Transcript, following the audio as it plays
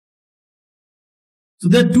So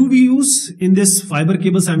there are two views in this fiber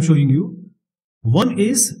cables I am showing you. One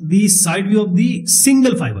is the side view of the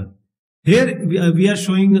single fiber. Here we are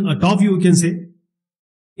showing a top view, you can say.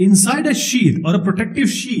 Inside a sheath or a protective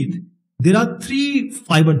sheath, there are three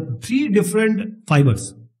different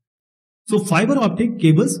fibers. So fiber optic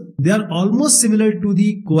cables, they are almost similar to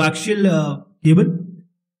the coaxial cable,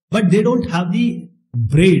 but they don't have the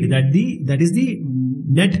braid, that is the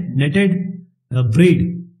netted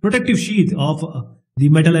braid, protective sheath of the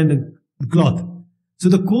metal and cloth. So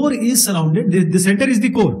the core is surrounded, the center is the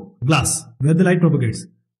core, glass, where the light propagates.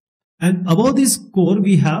 And above this core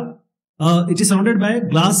we have, it is surrounded by a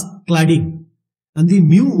glass cladding. And the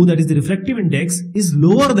mu, that is the refractive index, is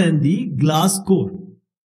lower than the glass core.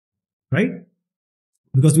 Right?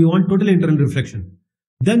 Because we want total internal reflection.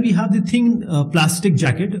 Then we have the thin plastic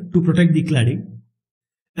jacket to protect the cladding.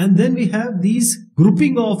 And then we have these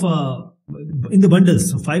grouping of, in the bundles.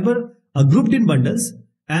 So fiber are grouped in bundles.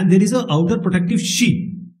 And there is an outer protective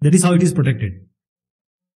sheet. That is how it is protected.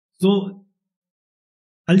 So,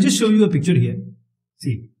 I'll just show you a picture here.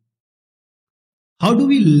 See. How do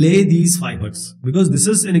we lay these fibers? Because this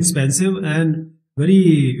is an expensive and very,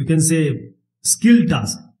 you can say, skilled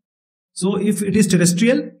task. So, if it is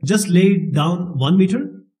terrestrial, just lay it down 1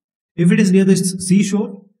 meter. If it is near the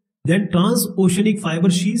seashore, then transoceanic fiber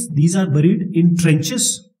sheets, these are buried in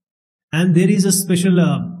trenches. And there is a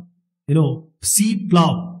special, sea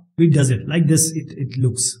plow, which does it like this. It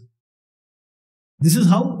looks. This is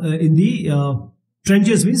how in the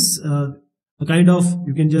trenches means a kind of,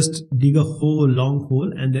 you can just dig a hole, long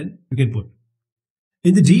hole, and then you can put.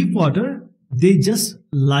 In the deep water, they just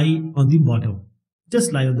lie on the bottom.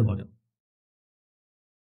 Just lie on the bottom.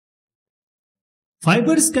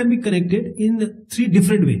 Fibers can be connected in 3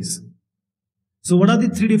 different ways. So what are the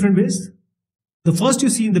 3 different ways? The first you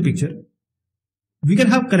see in the picture. We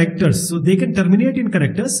can have connectors, so they can terminate in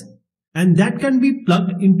connectors, and that can be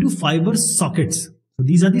plugged into fiber sockets. So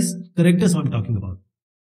these are the connectors I'm talking about.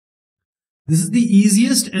 This is the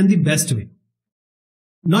easiest and the best way.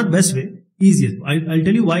 Not best way, easiest. I'll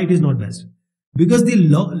tell you why it is not best. Because the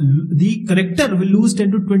connector will lose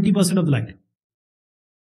 10 to 20% of the light.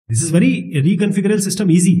 This is very reconfigurable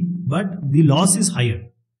system, easy, but the loss is higher.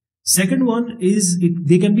 Second one is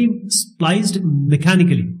they can be spliced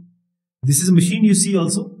mechanically. This is a machine you see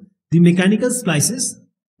also. The mechanical splices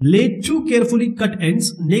lay 2 carefully cut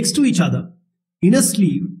ends next to each other in a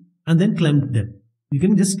sleeve and then clamp them. You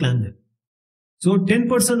can just clamp them. So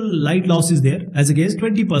 10% light loss is there as against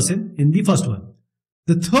 20% in the first one.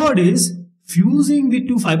 The third is fusing the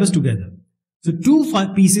 2 fibers together. So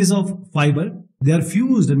 2 pieces of fiber, they are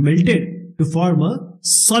fused and melted to form a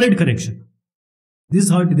solid connection. This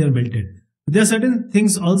is how they are melted. There are certain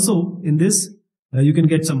things also in this. You can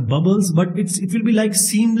get some bubbles, but it will be like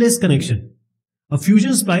seamless connection. A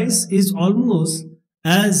fusion splice is almost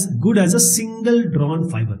as good as a single drawn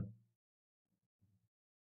fiber.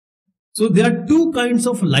 So there are 2 kinds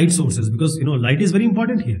of light sources because light is very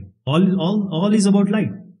important here. All is about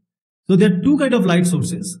light. So there are 2 kinds of light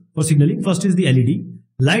sources for signaling. First is the LED,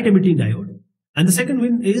 light emitting diode, and the second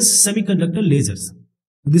one is semiconductor lasers.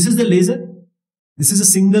 This is the laser. This is a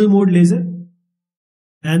single mode laser.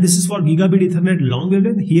 And this is for gigabit Ethernet long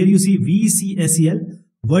wavelength. Here you see VCSEL,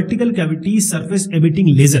 vertical cavity surface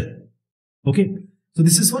emitting laser. Okay. So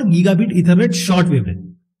this is for gigabit Ethernet short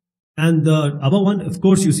wavelength. And the above one, of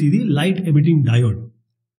course, you see the light emitting diode.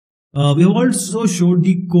 We have also showed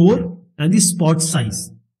the core and the spot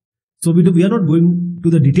size. So we are not going to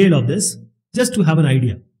the detail of this, just to have an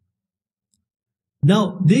idea.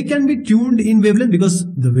 Now they can be tuned in wavelength because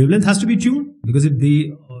the wavelength has to be tuned because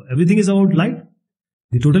everything is about light.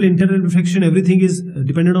 The total internal reflection, everything is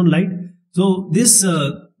dependent on light. So this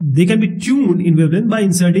they can be tuned in wavelength by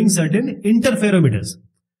inserting certain interferometers.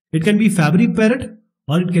 It can be Fabry-Perot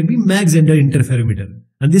or it can be Mach-Zehnder interferometer.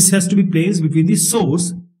 And this has to be placed between the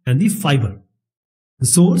source and the fiber. The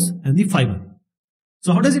source and the fiber.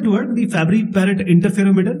 So how does it work? The Fabry-Perot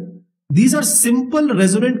interferometer. These are simple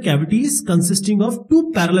resonant cavities consisting of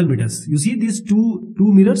 2 parallel mirrors. You see these two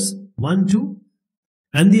mirrors, 1, 2,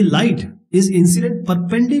 and the light is incident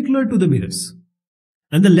perpendicular to the mirrors.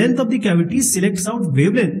 And the length of the cavity selects out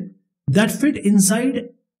wavelength that fit inside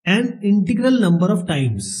an integral number of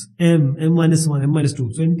times. M minus 1, M minus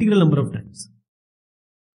 2. So integral number of times.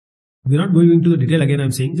 We're not going into the detail again,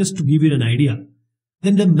 I'm saying just to give you an idea.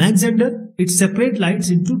 Then the Mach-Zehnder, it separates lights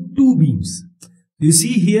into 2 beams. You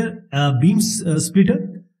see here a beam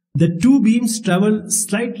splitter. The 2 beams travel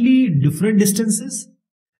slightly different distances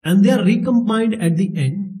and they are recombined at the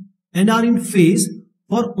end and are in phase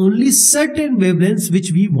for only certain wavelengths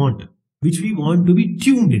which we want to be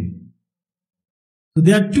tuned in. So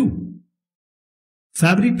there are two,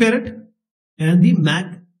 fabric ferrite and the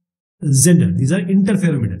Mach-Zehnder. These are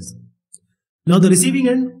interferometers. Now the receiving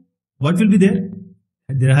end, what will be there?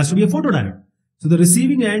 There has to be a photodiode. So the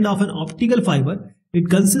receiving end of an optical fiber, it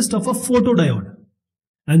consists of a photodiode,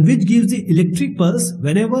 and which gives the electric pulse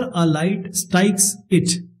whenever a light strikes it.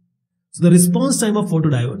 So the response time of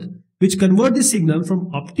photodiode, which convert the signal from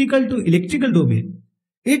optical to electrical domain,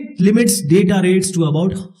 it limits data rates to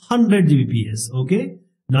about 100 Gbps. Okay.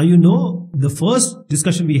 Now you know the first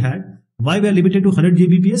discussion we had, why we are limited to 100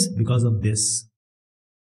 Gbps? Because of this.